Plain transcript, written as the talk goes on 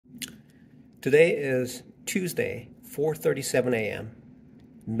Today is Tuesday, 4:37 a.m.,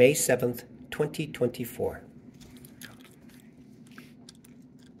 May 7th, 2024.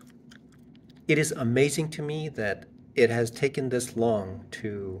 It is amazing to me that it has taken this long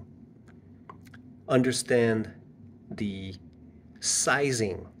to understand the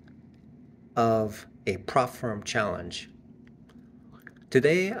sizing of a prop firm challenge.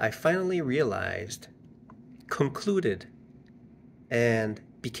 Today, I finally realized, concluded, and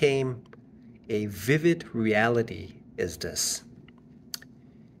became a vivid reality is this.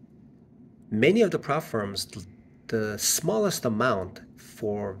 Many of the prop firms, the smallest amount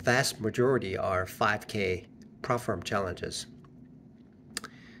for vast majority are 5K prop firm challenges.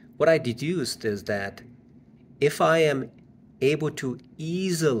 What I deduced is that if I am able to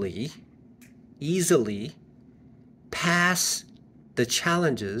easily pass the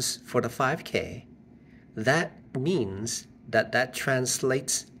challenges for the 5K, that means that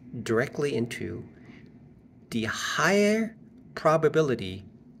translates directly into the higher probability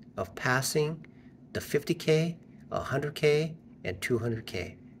of passing the 50K, 100K, and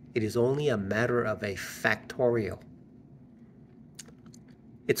 200K. It is only a matter of a factorial.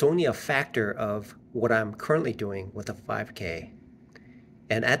 It's only a factor of what I'm currently doing with a 5K.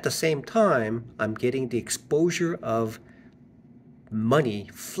 And at the same time, I'm getting the exposure of money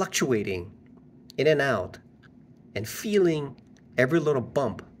fluctuating in and out and feeling every little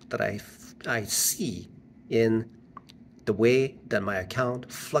bump that I see in the way that my account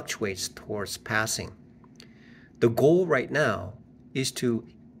fluctuates towards passing. The goal right now is to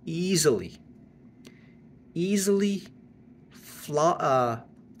easily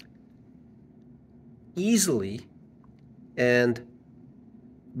and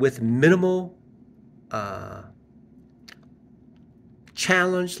with minimal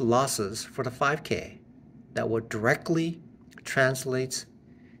challenge losses for the 5K that will directly translate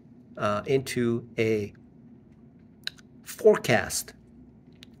into a forecast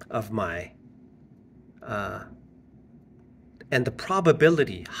of my and the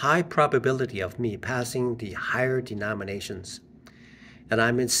probability, high probability of me passing the higher denominations.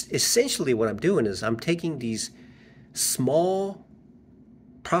 And essentially what I'm doing is I'm taking these small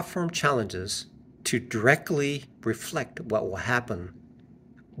prop firm challenges to directly reflect what will happen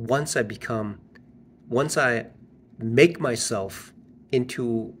once I make myself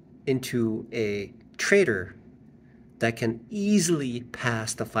into a trader that can easily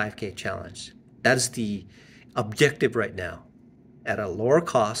pass the 5K challenge. That is the objective right now, at a lower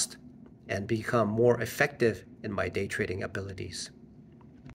cost and become more effective in my day trading abilities.